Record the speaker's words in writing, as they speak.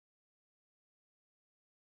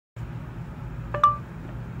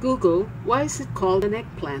Google, why is it called an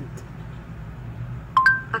eggplant?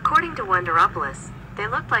 According to Wonderopolis, they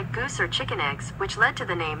looked like goose or chicken eggs, which led to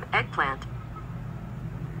the name eggplant.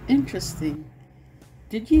 Interesting.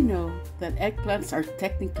 Did you know that eggplants are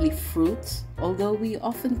technically fruits, although we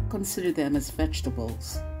often consider them as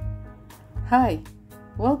vegetables? Hi,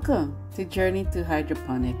 welcome to Journey to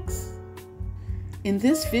Hydroponics. In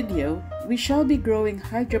this video, we shall be growing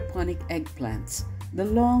hydroponic eggplants, the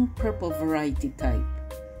long purple variety type.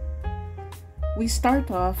 We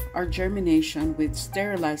start off our germination with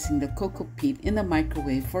sterilizing the cocoa peat in the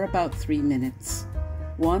microwave for about 3 minutes.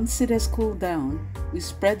 Once it has cooled down, we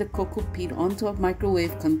spread the cocoa peat onto a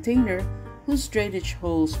microwave container whose drainage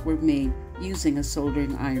holes were made using a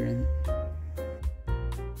soldering iron.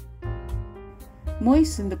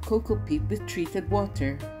 Moisten the cocoa peat with treated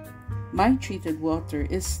water. My treated water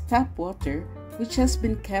is tap water, which has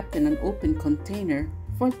been kept in an open container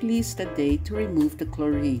for at least a day to remove the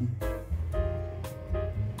chlorine.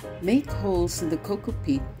 Make holes in the cocoa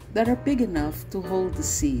peat that are big enough to hold the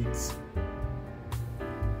seeds.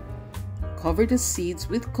 Cover the seeds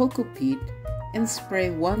with cocoa peat and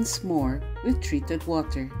spray once more with treated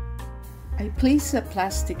water. I place a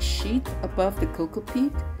plastic sheet above the cocoa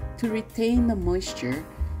peat to retain the moisture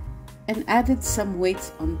and added some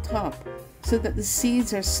weights on top so that the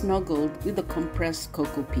seeds are snuggled with the compressed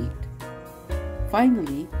cocoa peat.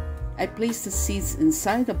 Finally, I place the seeds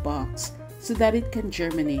inside a box so that it can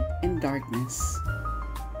germinate in darkness.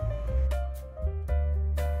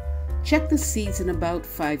 Check the seeds in about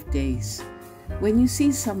 5 days. When you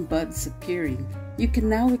see some buds appearing, you can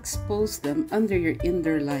now expose them under your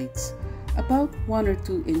indoor lights, about 1 or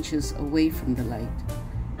 2 inches away from the light.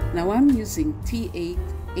 Now I'm using T8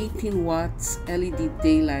 18 watts LED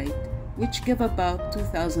daylight, which give about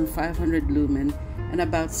 2,500 lumen and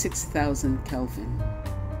about 6,000 Kelvin.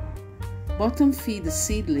 Bottom feed the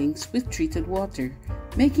seedlings with treated water,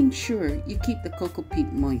 making sure you keep the cocoa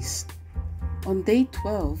peat moist. On day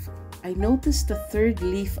 12, I noticed the third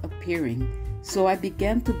leaf appearing, so I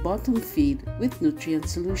began to bottom feed with nutrient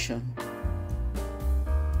solution.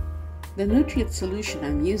 The nutrient solution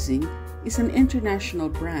I'm using is an international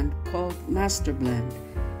brand called Master Blend,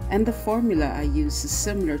 and the formula I use is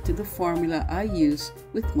similar to the formula I use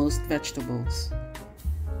with most vegetables.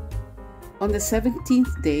 On the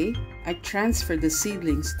 17th day, I transfer the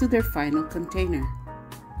seedlings to their final container.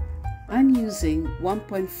 I'm using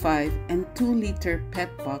 1.5 and 2 liter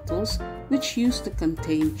PET bottles which used to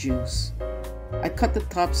contain juice. I cut the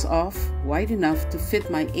tops off wide enough to fit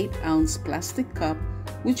my 8-ounce plastic cup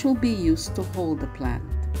which will be used to hold the plant.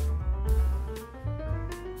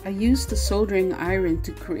 I used the soldering iron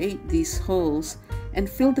to create these holes and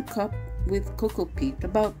fill the cup with cocoa peat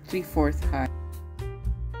about 3/4 high.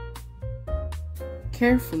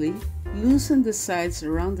 Carefully loosen the sides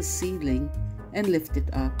around the seedling and lift it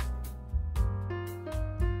up.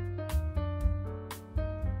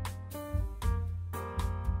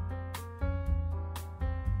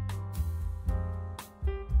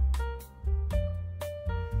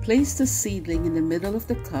 Place the seedling in the middle of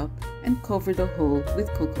the cup and cover the hole with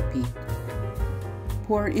cocoa peat.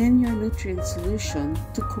 Pour in your nutrient solution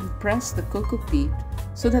to compress the cocoa peat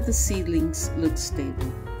so that the seedlings look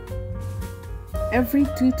stable. Every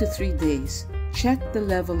 2 to 3 days, check the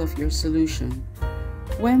level of your solution.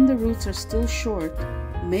 When the roots are still short,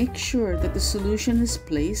 make sure that the solution is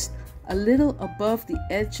placed a little above the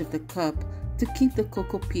edge of the cup to keep the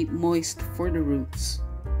cocoa peat moist for the roots.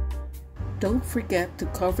 Don't forget to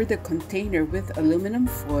cover the container with aluminum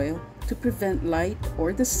foil to prevent light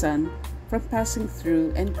or the sun from passing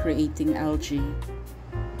through and creating algae.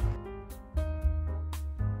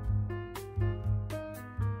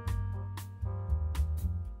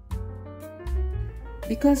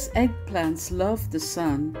 Because eggplants love the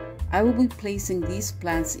sun, I will be placing these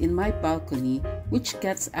plants in my balcony, which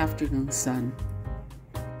gets afternoon sun.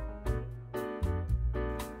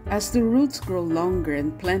 As the roots grow longer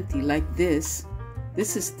and plenty like this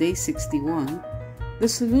is day 61, the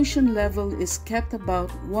solution level is kept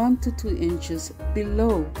about 1 to 2 inches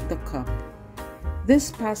below the cup.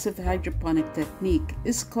 This passive hydroponic technique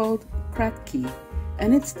is called Kratky,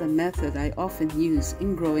 and it's the method I often use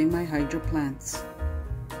in growing my hydroplants.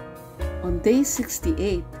 On day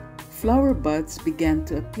 68, flower buds began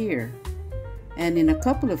to appear, and in a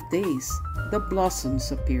couple of days, the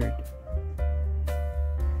blossoms appeared.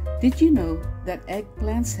 Did you know that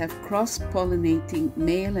eggplants have cross-pollinating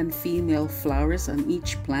male and female flowers on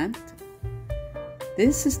each plant?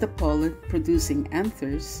 This is the pollen producing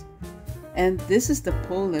anthers, and this is the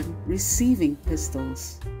pollen receiving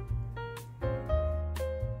pistils.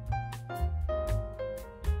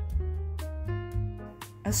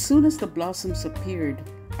 As soon as the blossoms appeared,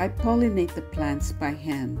 I pollinate the plants by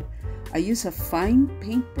hand. I use a fine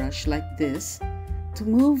paintbrush like this to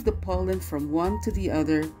move the pollen from one to the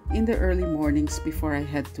other in the early mornings before I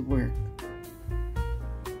head to work.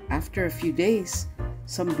 After a few days,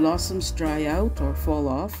 some blossoms dry out or fall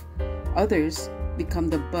off, others become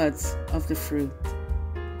the buds of the fruit.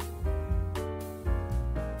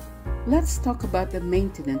 Let's talk about the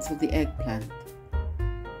maintenance of the eggplant.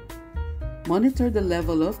 Monitor the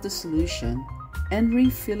level of the solution and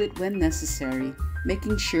refill it when necessary,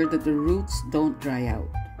 making sure that the roots don't dry out.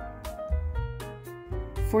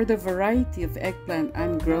 For the variety of eggplant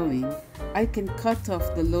I'm growing, I can cut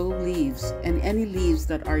off the low leaves and any leaves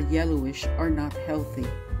that are yellowish or not healthy.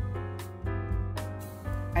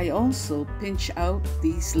 I also pinch out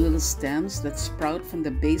these little stems that sprout from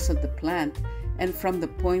the base of the plant and from the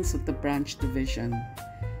points of the branch division.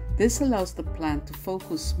 This allows the plant to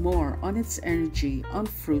focus more on its energy on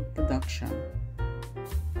fruit production.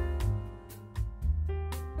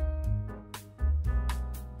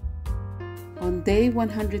 On day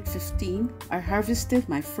 115, I harvested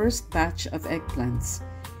my first batch of eggplants.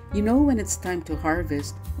 You know when it's time to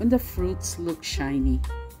harvest when the fruits look shiny.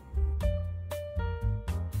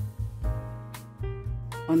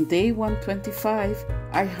 On day 125,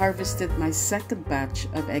 I harvested my second batch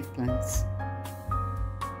of eggplants.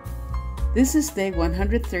 This is day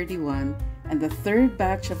 131, and the third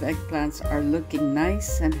batch of eggplants are looking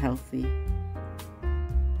nice and healthy.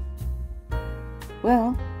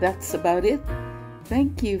 Well, that's about it.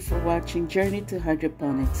 Thank you for watching Journey to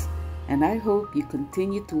Hydroponics, and I hope you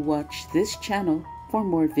continue to watch this channel for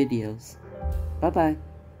more videos. Bye-bye.